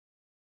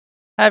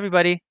Hi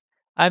everybody,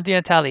 I'm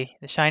Dean Talley,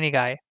 the Shiny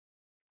Guy.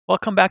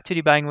 Welcome back to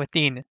Debugging with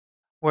Dean,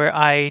 where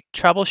I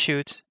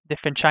troubleshoot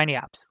different Shiny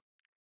apps.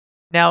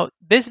 Now,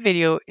 this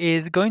video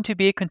is going to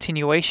be a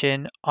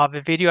continuation of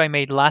a video I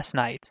made last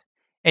night,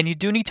 and you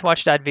do need to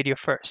watch that video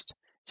first.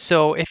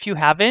 So if you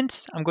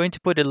haven't, I'm going to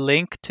put a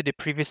link to the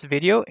previous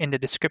video in the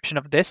description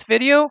of this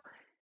video,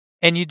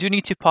 and you do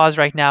need to pause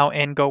right now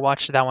and go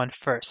watch that one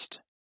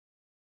first.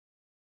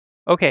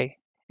 Okay,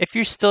 if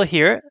you're still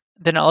here,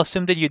 then I'll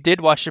assume that you did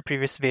watch the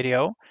previous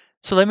video,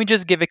 so let me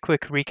just give a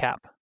quick recap.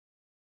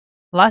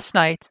 Last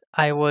night,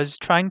 I was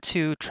trying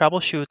to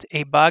troubleshoot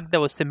a bug that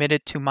was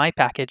submitted to my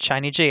package,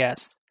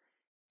 Shiny.js,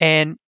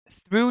 and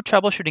through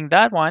troubleshooting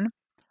that one,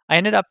 I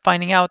ended up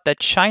finding out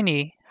that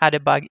Shiny had a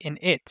bug in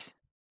it.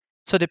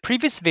 So the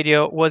previous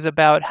video was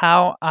about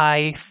how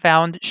I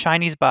found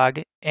Shiny's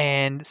bug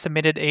and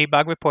submitted a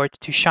bug report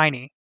to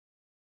Shiny.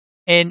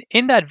 And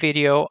in that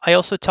video, I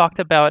also talked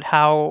about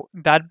how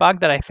that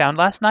bug that I found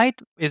last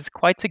night is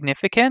quite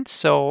significant.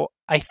 So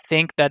I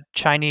think that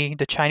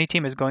the Shiny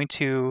team is going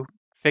to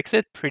fix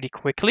it pretty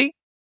quickly.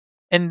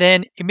 And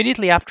then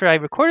immediately after I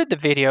recorded the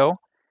video,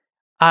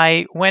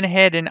 I went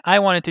ahead and I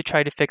wanted to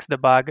try to fix the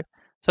bug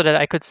so that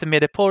I could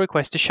submit a pull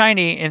request to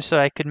Shiny and so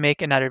I could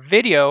make another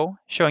video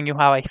showing you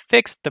how I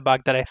fixed the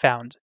bug that I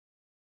found.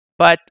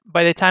 But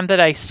by the time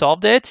that I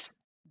solved it,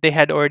 they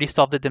had already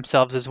solved it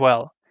themselves as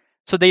well.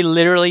 So they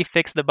literally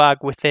fixed the bug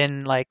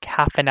within like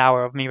half an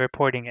hour of me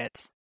reporting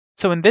it.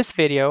 So in this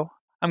video,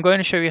 I'm going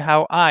to show you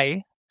how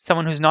I,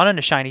 someone who's not on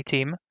the Shiny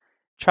team,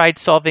 tried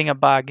solving a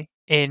bug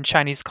in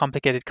Shiny's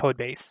complicated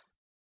codebase.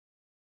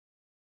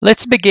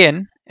 Let's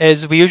begin,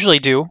 as we usually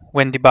do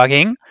when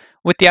debugging,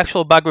 with the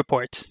actual bug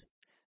report.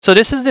 So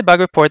this is the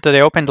bug report that I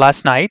opened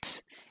last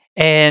night,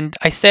 and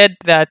I said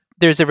that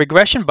there's a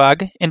regression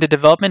bug in the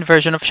development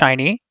version of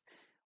Shiny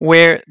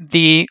where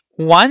the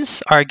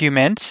once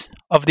argument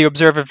of the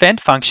observeEvent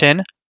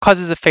function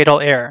causes a fatal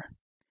error.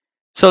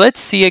 So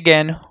let's see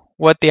again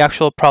what the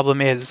actual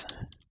problem is.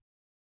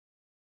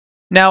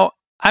 Now,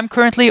 I'm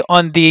currently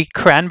on the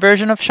CRAN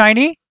version of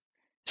Shiny,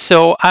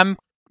 so I'm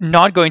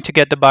not going to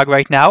get the bug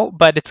right now,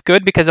 but it's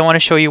good because I want to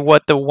show you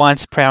what the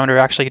once parameter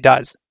actually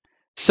does.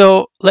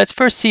 So let's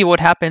first see what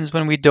happens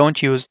when we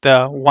don't use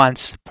the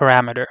once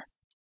parameter.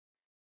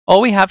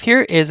 All we have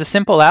here is a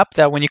simple app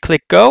that when you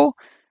click go,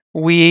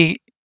 we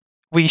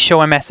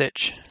show a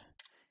message.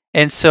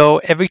 And so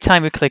every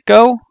time we click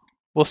go,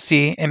 we'll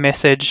see a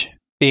message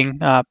being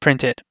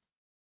printed.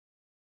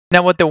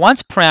 Now what the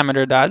once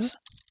parameter does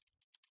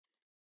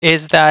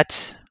is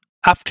that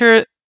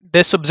after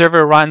this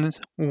observer runs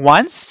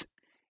once,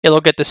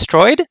 it'll get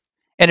destroyed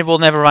and it will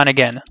never run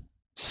again.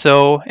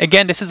 So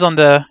again, this is on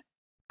the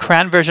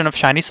CRAN version of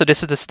Shiny, so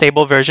this is the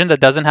stable version that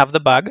doesn't have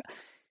the bug.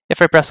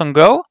 If I press on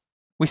go,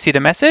 we see the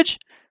message,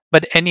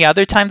 but any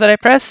other time that I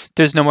press,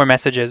 there's no more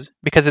messages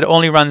because it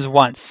only runs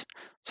once.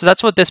 So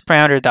that's what this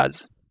parameter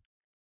does.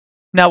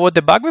 Now what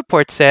the bug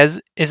report says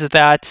is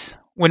that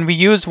when we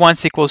use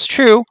once equals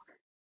true,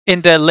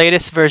 in the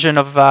latest version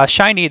of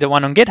Shiny, the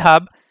one on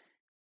GitHub,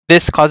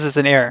 this causes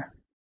an error.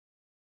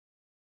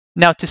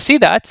 Now to see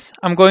that,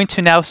 I'm going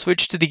to now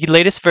switch to the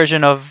latest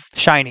version of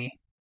Shiny.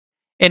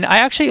 And I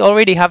actually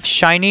already have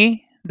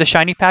Shiny, the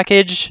Shiny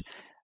package,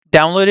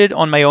 downloaded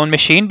on my own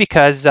machine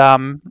because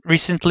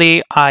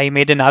recently I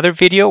made another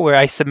video where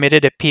I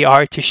submitted a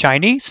PR to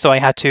Shiny, so I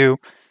had to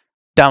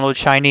download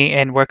Shiny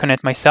and work on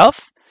it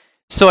myself.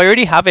 So I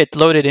already have it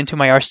loaded into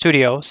my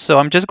RStudio. So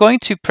I'm just going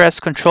to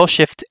press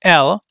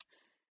Ctrl-Shift-L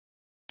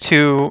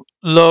to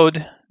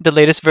load the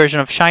latest version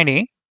of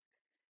Shiny.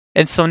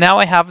 And so now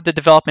I have the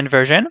development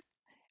version.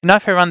 Now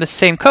if I run the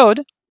same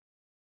code,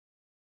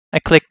 I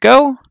click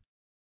go,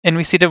 and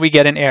we see that we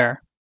get an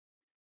error.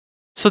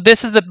 So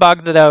this is the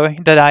bug that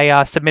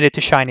I submitted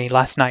to Shiny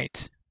last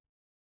night.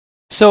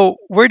 So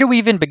where do we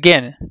even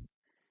begin?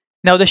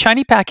 Now the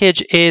Shiny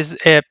package is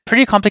a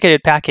pretty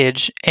complicated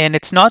package, and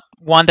it's not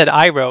one that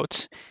I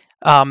wrote.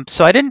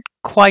 So I didn't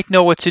quite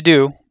know what to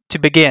do to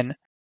begin.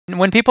 And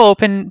when people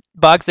open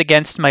bugs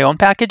against my own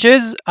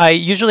packages, I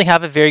usually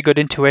have a very good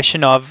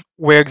intuition of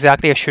where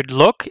exactly I should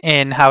look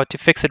and how to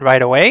fix it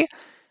right away.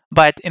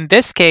 But in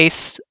this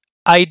case,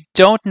 I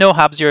don't know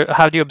how the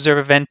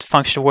observeEvent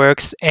function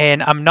works,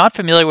 and I'm not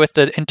familiar with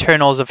the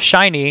internals of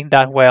Shiny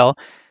that well,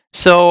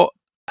 so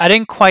I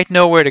didn't quite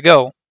know where to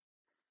go.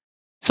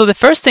 So the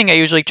first thing I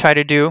usually try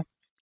to do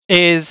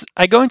is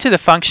I go into the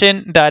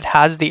function that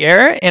has the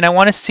error, and I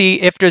want to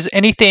see if there's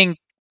anything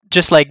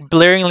just like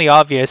blaringly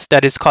obvious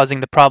that is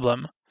causing the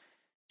problem.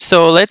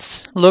 So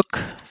let's look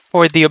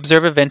for the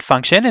observeEvent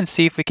function and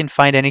see if we can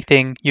find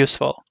anything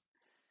useful.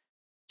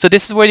 So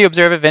this is where the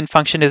observeEvent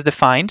function is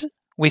defined.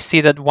 We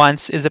see that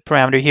once is a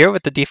parameter here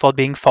with the default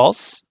being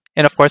false.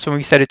 And of course, when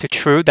we set it to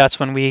true, that's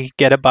when we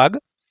get a bug.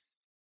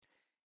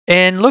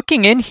 And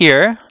looking in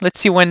here, let's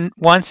see when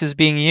once is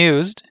being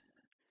used.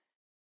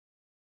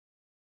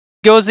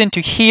 It goes into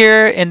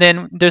here, and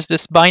then there's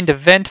this bind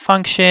event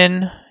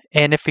function.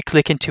 And if we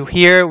click into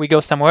here, we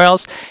go somewhere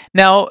else.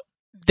 Now,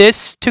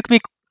 this took me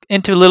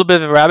into a little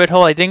bit of a rabbit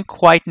hole. I didn't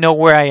quite know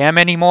where I am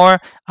anymore.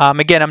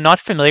 Again, I'm not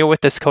familiar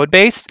with this code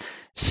base,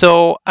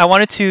 so I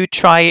wanted to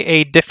try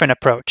a different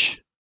approach.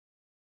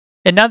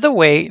 Another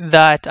way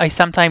that I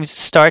sometimes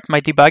start my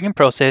debugging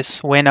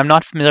process when I'm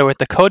not familiar with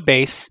the code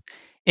base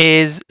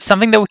is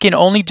something that we can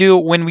only do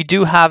when we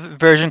do have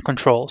version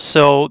control.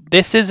 So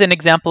this is an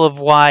example of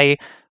why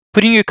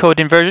putting your code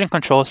in version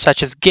control,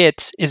 such as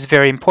Git, is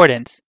very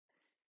important.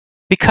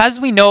 Because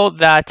we know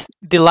that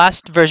the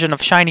last version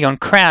of Shiny on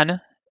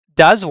CRAN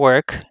does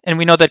work, and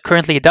we know that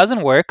currently it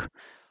doesn't work,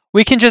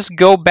 we can just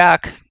go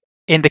back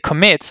in the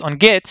commits on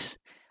Git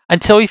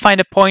until we find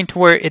a point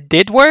where it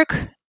did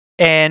work,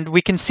 and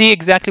we can see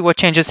exactly what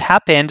changes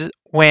happened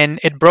when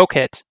it broke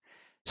it.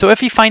 So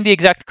if we find the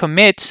exact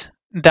commit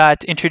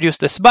that introduced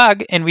this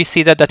bug, and we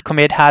see that that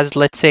commit has,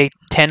 let's say,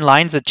 10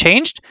 lines that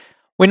changed,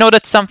 we know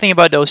that something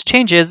about those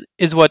changes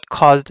is what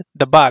caused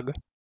the bug.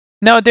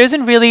 Now, there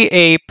isn't really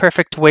a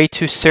perfect way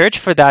to search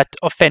for that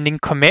offending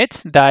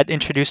commit that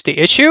introduced the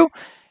issue.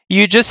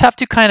 You just have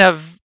to kind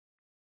of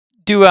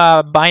do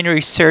a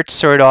binary search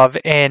sort of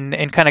and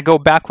kind of go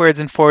backwards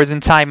and forwards in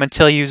time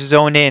until you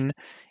zone in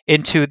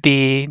into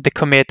the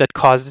commit that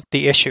caused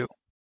the issue.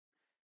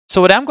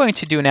 So what I'm going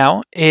to do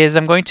now is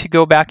I'm going to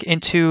go back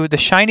into the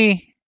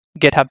Shiny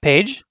GitHub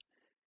page,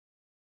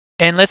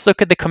 and let's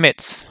look at the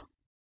commits.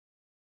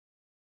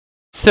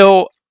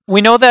 So we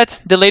know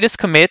that the latest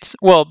commit,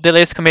 well, the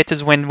latest commit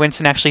is when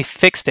Winston actually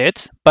fixed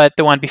it, but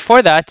the one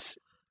before that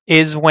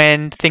is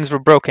when things were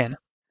broken.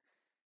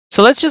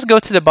 So let's just go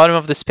to the bottom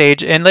of this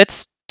page and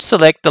let's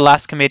select the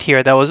last commit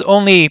here that was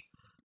only,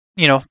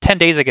 10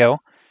 days ago.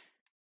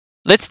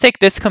 Let's take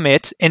this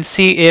commit and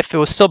see if it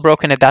was still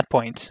broken at that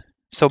point.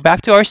 So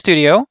back to our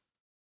studio,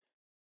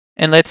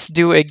 and let's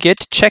do a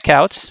git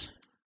checkout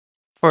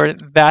for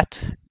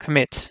that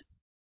commit.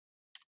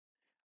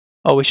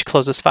 Oh, we should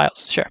close those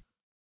files, sure.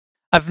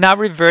 I've now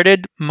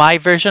reverted my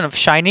version of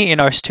Shiny in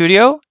our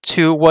studio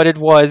to what it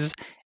was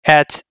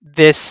at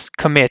this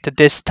commit, at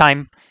this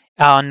time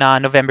on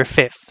November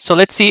 5th. So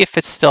let's see if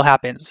it still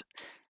happens.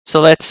 So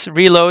let's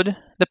reload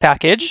the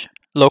package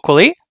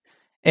locally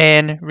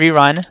and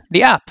rerun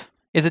the app.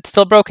 Is it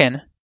still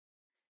broken?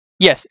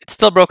 Yes, it's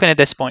still broken at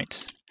this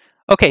point.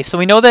 Okay, so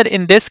we know that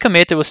in this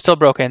commit it was still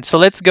broken. So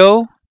let's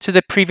go to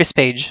the previous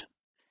page.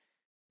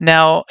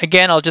 Now,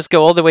 again, I'll just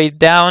go all the way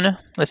down.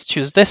 Let's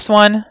choose this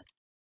one.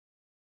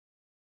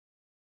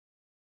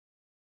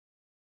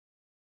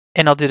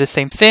 And I'll do the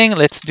same thing.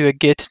 Let's do a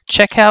git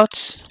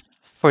checkout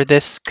for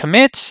this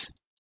commit.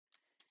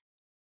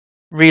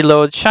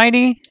 Reload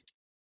Shiny.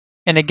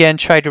 And again,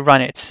 try to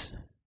run it.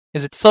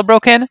 Is it still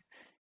broken?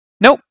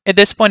 Nope, at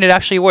this point it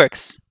actually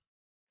works.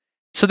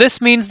 So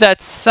this means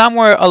that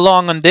somewhere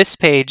along on this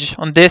page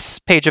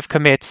of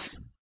commits,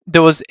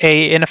 there was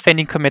an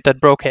offending commit that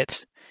broke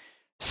it.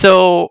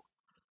 So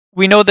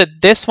we know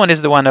that this one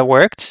is the one that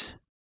worked.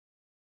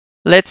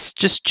 Let's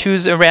just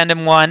choose a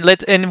random one.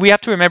 And we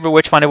have to remember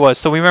which one it was.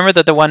 So we remember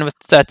that the one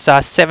that's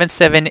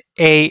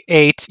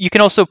 77A8. You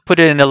can also put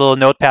it in a little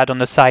notepad on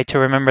the side to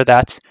remember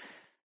that.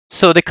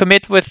 So the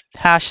commit with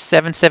hash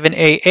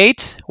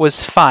 77A8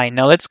 was fine.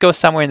 Now let's go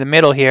somewhere in the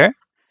middle here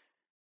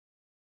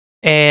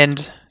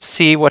and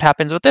see what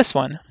happens with this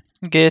one.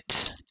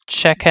 Git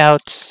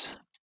checkout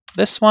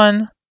this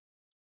one,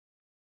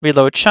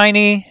 reload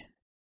Shiny,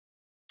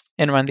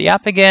 and run the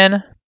app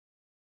again.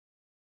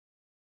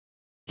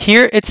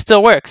 Here it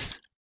still works.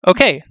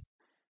 Okay,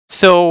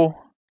 so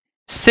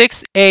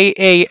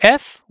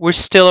 6AAF, we're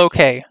still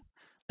okay.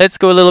 Let's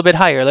go a little bit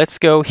higher. Let's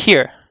go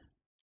here.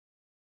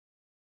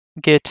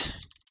 Git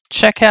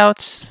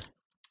checkout,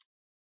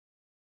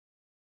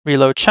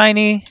 reload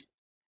Shiny,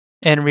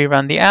 and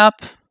rerun the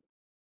app.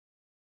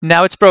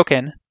 Now it's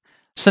broken.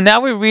 So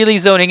now we're really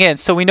zoning in.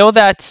 So we know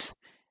that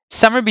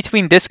somewhere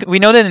between this, we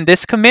know that in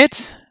this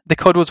commit, the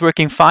code was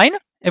working fine,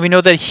 and we know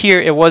that here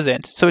it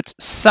wasn't. So it's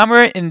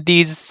somewhere in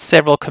these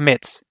several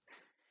commits.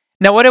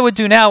 Now what I would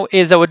do now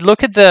is I would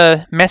look at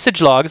the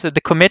message logs, at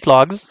the commit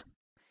logs,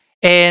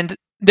 and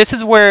this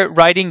is where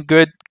writing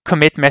good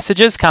commit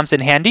messages comes in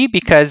handy,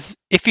 because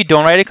if you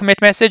don't write a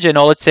commit message and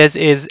all it says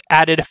is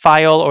added a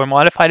file or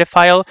modified a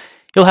file,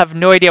 you'll have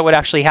no idea what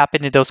actually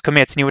happened in those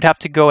commits, and you would have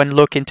to go and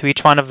look into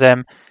each one of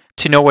them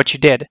to know what you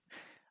did.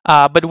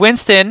 But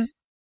Winston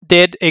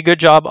did a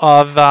good job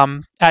of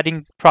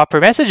adding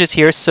proper messages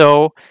here.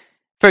 So,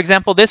 for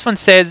example, this one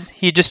says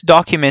he just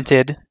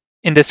documented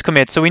in this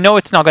commit. So we know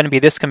it's not going to be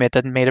this commit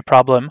that made a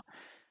problem.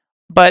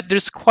 But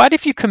there's quite a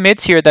few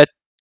commits here that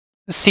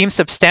seem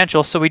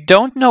substantial, so we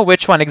don't know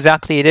which one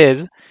exactly it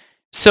is.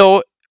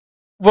 So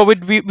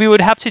what we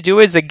would have to do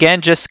is, again,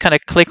 just kind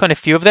of click on a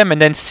few of them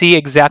and then see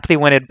exactly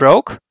when it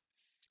broke.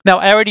 Now,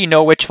 I already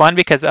know which one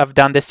because I've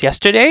done this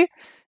yesterday.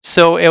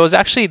 So it was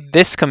actually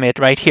this commit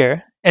right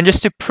here. And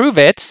just to prove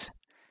it,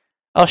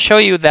 I'll show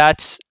you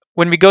that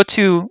when we go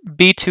to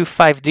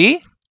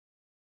B25D,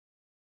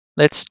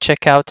 let's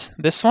check out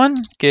this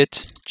one.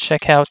 Git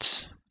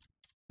checkout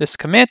this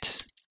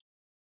commit,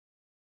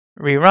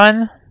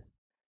 rerun.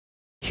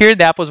 Here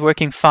the app was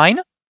working fine.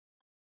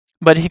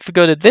 But if you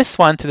go to this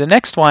one, to the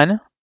next one,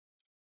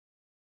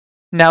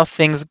 now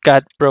things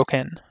got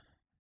broken.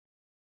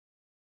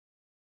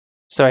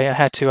 Sorry, I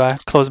had to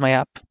close my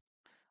app.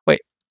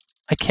 Wait,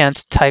 I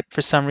can't type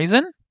for some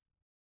reason.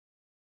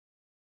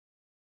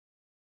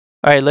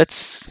 All right,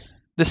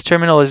 this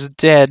terminal is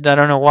dead. I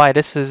don't know why.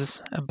 This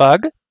is a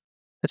bug.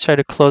 Let's try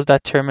to close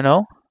that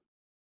terminal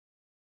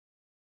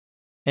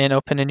and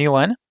open a new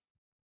one.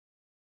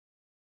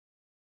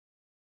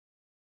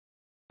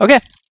 Okay,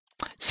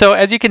 so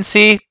as you can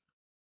see,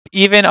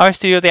 even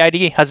RStudio, the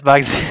IDE, has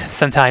bugs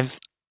sometimes.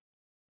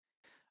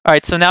 All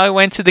right, so now I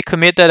went to the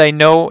commit that I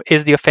know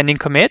is the offending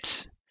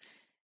commit.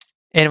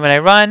 And when I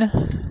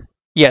run,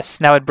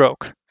 yes, now it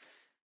broke.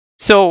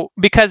 So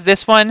because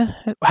this one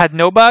had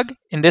no bug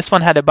and this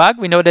one had a bug,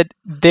 we know that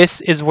this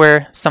is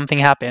where something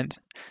happened.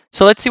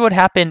 So let's see what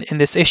happened in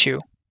this issue.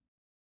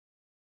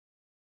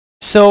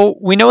 So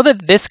we know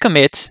that this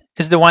commit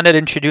is the one that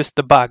introduced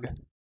the bug.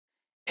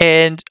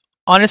 And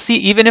honestly,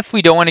 even if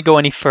we don't want to go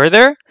any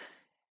further,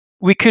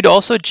 we could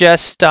also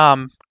just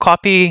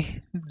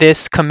copy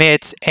this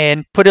commit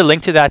and put a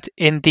link to that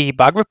in the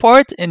bug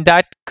report, and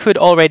that could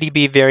already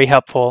be very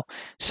helpful.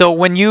 So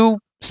when you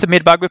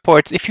submit bug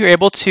reports, if you're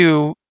able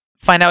to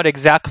find out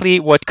exactly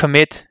what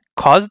commit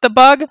caused the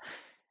bug,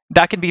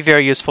 that can be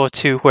very useful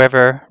to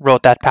whoever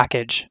wrote that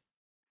package.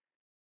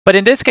 But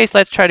in this case,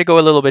 let's try to go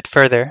a little bit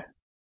further.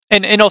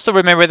 And also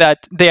remember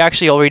that they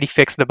actually already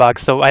fixed the bug,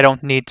 so I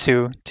don't need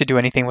to do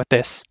anything with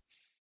this.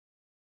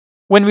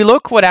 When we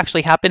look what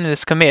actually happened in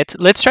this commit,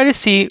 let's try to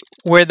see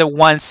where the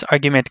once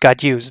argument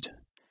got used.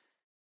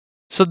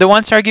 So the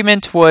once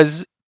argument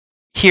was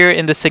here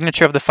in the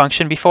signature of the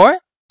function before,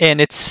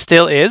 and it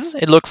still is.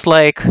 It looks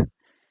like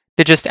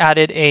they just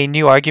added a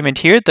new argument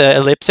here, the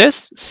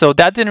ellipsis. So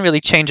that didn't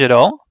really change at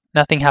all.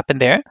 Nothing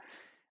happened there.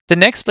 The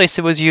next place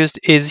it was used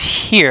is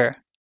here.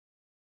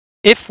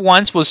 If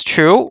once was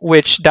true,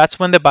 which that's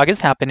when the bug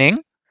is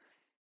happening,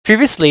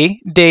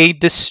 previously they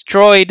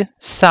destroyed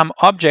some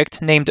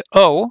object named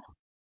O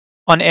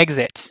on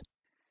exit.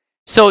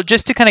 So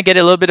just to kind of get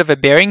a little bit of a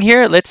bearing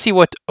here, let's see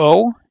what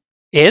O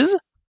is.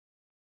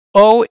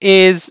 O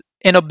is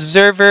an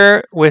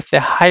observer with a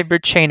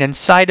hybrid chain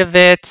inside of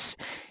it.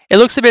 It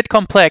looks a bit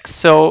complex,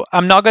 so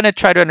I'm not going to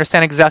try to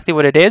understand exactly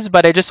what it is,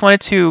 but I just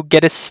wanted to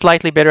get a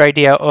slightly better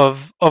idea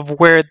of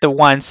where the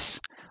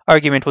once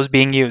argument was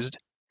being used.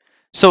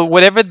 So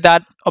whatever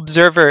that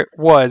observer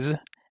was,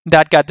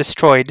 that got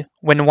destroyed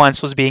when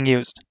once was being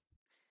used.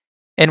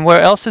 And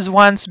where else is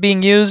once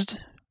being used?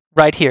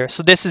 Right here.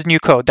 So this is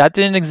new code. That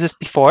didn't exist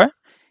before.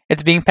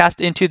 It's being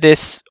passed into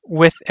this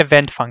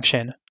withEvent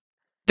function.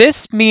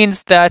 This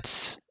means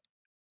that,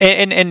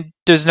 and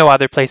there's no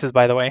other places,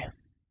 by the way.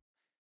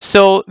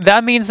 So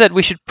that means that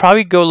we should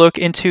probably go look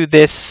into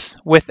this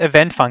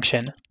withEvent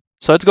function.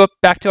 So let's go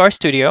back to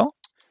RStudio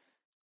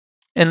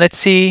and let's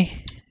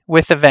see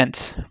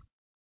withEvent.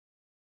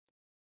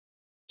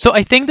 So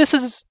I think this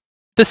is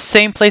the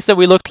same place that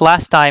we looked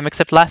last time,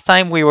 except last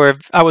time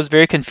I was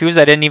very confused.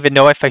 I didn't even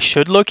know if I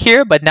should look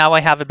here, but now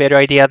I have a better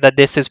idea that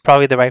this is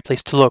probably the right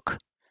place to look.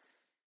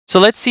 So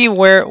let's see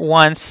where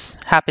once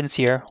happens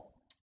here.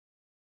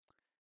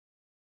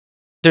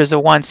 There's a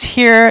once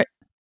here.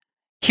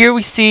 Here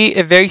we see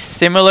a very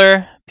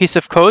similar piece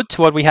of code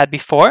to what we had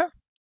before,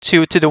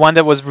 to the one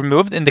that was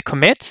removed in the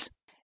commit.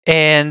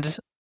 And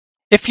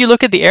if you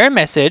look at the error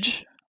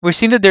message, we're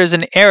seeing that there's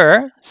an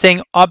error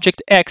saying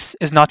object X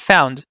is not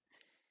found.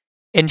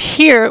 And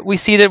here we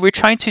see that we're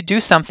trying to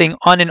do something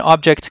on an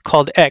object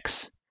called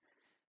X.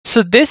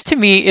 So this to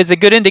me is a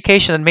good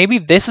indication that maybe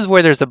this is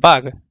where there's a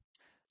bug.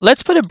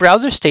 Let's put a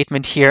browser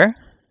statement here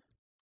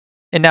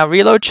and now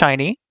reload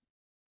Shiny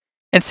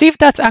and see if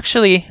that's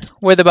actually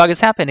where the bug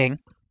is happening.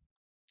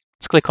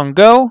 Let's click on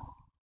Go.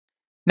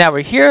 Now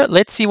we're here.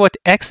 Let's see what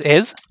X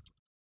is.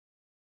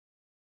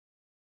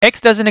 X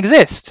doesn't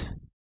exist.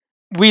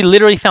 We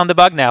literally found the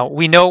bug now.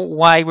 We know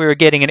why we were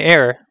getting an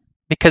error.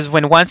 Because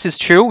when once is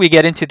true, we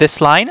get into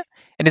this line,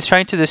 and it's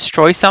trying to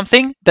destroy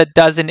something that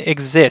doesn't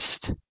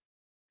exist.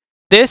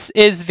 This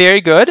is very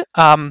good.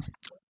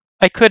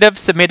 I could have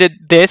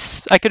submitted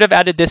this. I could have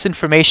added this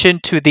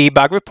information to the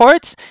bug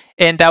reports,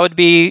 and that would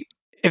be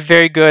a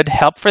very good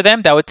help for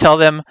them. That would tell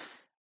them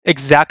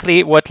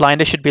exactly what line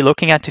they should be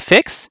looking at to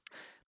fix.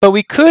 But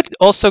we could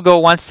also go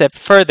one step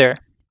further.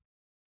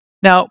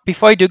 Now,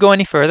 before I do go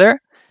any further,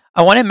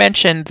 I want to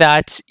mention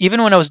that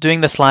even when I was doing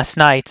this last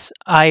night,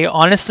 I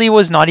honestly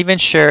was not even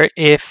sure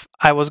if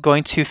I was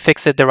going to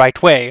fix it the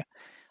right way.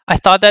 I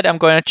thought that I'm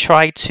going to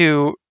try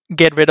to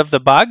get rid of the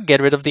bug,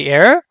 get rid of the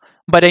error,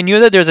 but I knew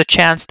that there's a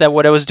chance that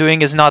what I was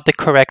doing is not the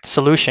correct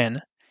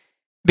solution.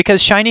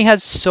 Because Shiny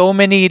has so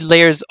many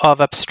layers of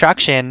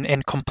abstraction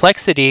and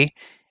complexity,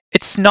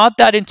 it's not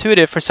that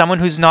intuitive for someone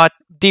who's not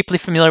deeply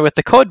familiar with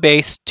the code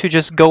base to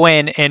just go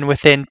in and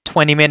within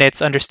 20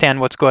 minutes understand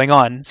what's going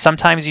on.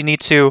 Sometimes you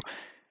need to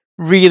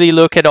really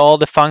look at all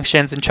the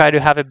functions and try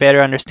to have a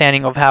better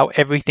understanding of how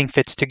everything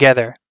fits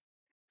together.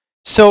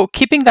 So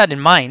keeping that in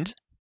mind,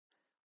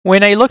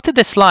 when I looked at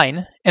this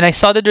line and I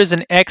saw that there's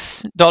an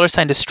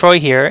 $destroy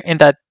here and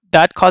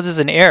that causes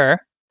an error,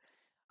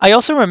 I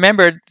also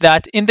remembered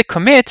that in the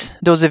commit,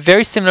 there was a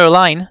very similar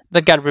line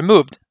that got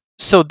removed.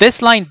 So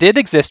this line did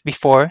exist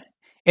before,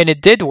 and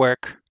it did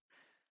work.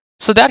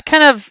 So that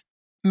kind of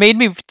made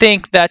me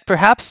think that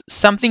perhaps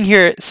something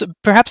here,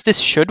 perhaps this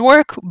should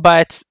work,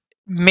 but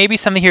maybe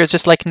something here is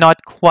just like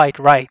not quite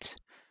right.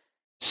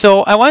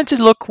 So I wanted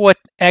to look what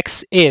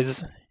x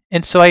is.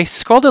 And so I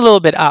scrolled a little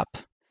bit up.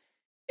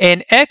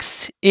 And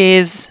x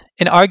is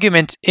an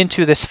argument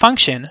into this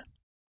function.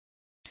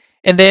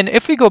 And then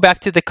if we go back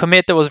to the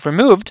commit that was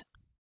removed,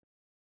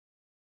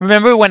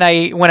 remember when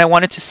I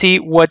wanted to see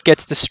what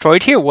gets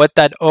destroyed here, what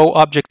that O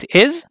object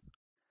is?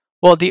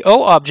 Well, the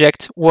O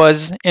object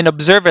was an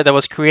observer that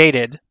was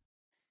created.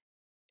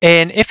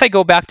 And if I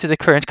go back to the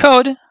current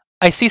code,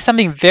 I see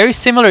something very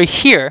similar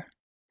here,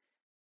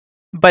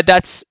 but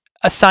that's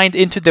assigned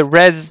into the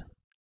res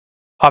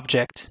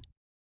object.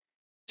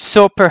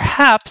 So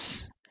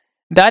perhaps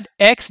that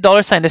x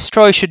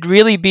 $destroy should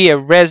really be a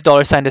res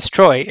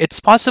 $destroy.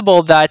 It's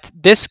possible that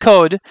this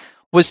code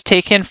was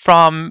taken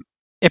from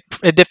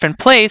a different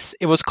place,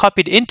 it was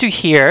copied into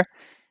here,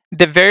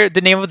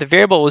 the name of the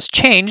variable was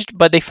changed,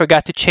 but they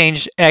forgot to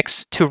change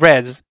x to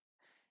res.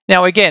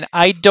 Now again,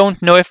 I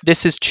don't know if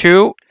this is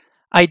true.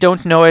 I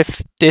don't know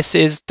if this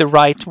is the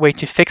right way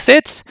to fix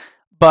it,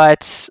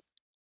 but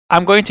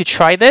I'm going to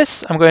try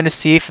this. I'm going to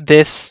see if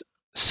this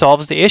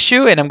solves the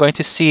issue, and I'm going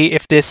to see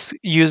if this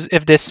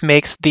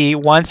makes the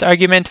once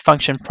argument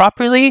function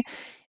properly.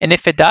 And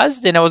if it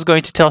does, then I was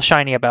going to tell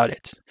Shiny about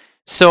it.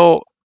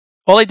 So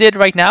all I did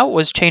right now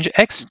was change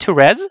x to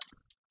res.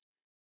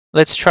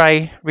 Let's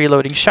try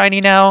reloading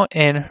Shiny now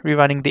and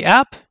rerunning the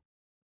app.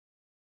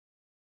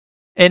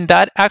 And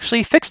that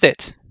actually fixed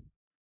it.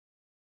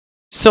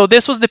 So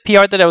this was the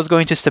PR that I was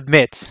going to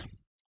submit.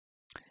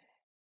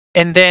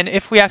 And then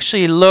if we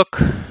actually look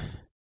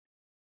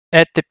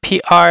at the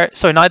PR,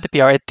 sorry, not the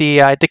PR, at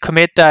the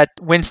commit that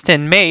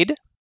Winston made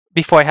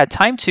before I had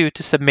time to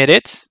submit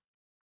it,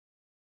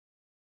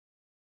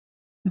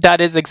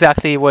 that is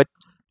exactly what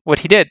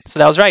he did. So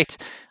that was right.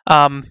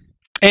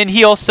 And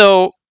he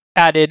also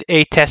added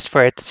a test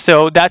for it.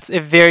 So that's a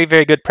very,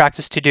 very good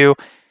practice to do.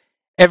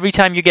 Every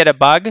time you get a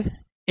bug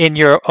in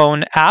your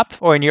own app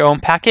or in your own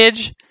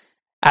package,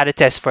 add a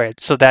test for it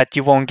so that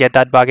you won't get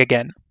that bug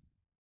again.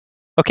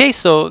 Okay,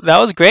 so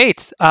that was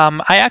great.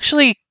 I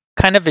actually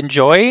kind of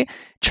enjoy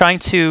trying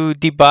to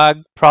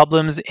debug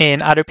problems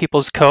in other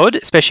people's code,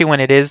 especially when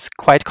it is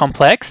quite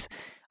complex.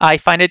 I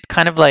find it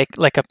kind of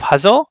like a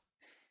puzzle.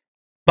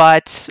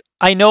 But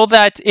I know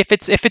that if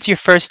it's your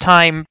first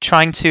time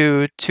trying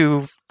to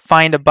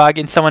find a bug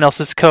in someone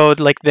else's code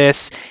like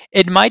this,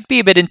 it might be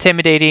a bit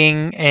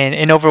intimidating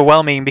and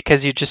overwhelming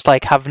because you just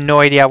like have no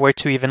idea where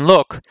to even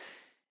look.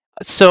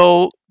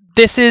 So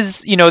this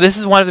is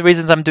one of the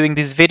reasons I'm doing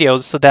these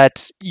videos, so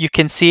that you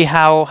can see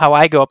how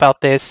I go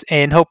about this,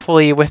 and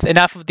hopefully with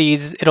enough of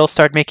these, it'll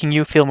start making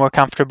you feel more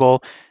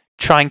comfortable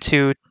trying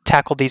to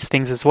tackle these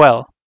things as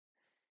well.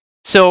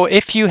 So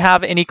if you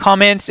have any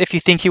comments, if you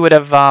think you would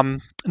have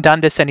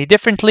done this any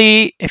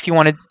differently, if you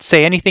want to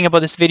say anything about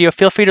this video,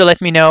 feel free to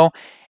let me know.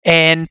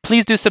 And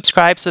please do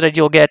subscribe so that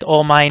you'll get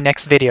all my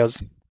next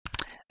videos.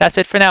 That's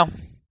it for now.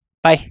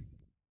 Bye.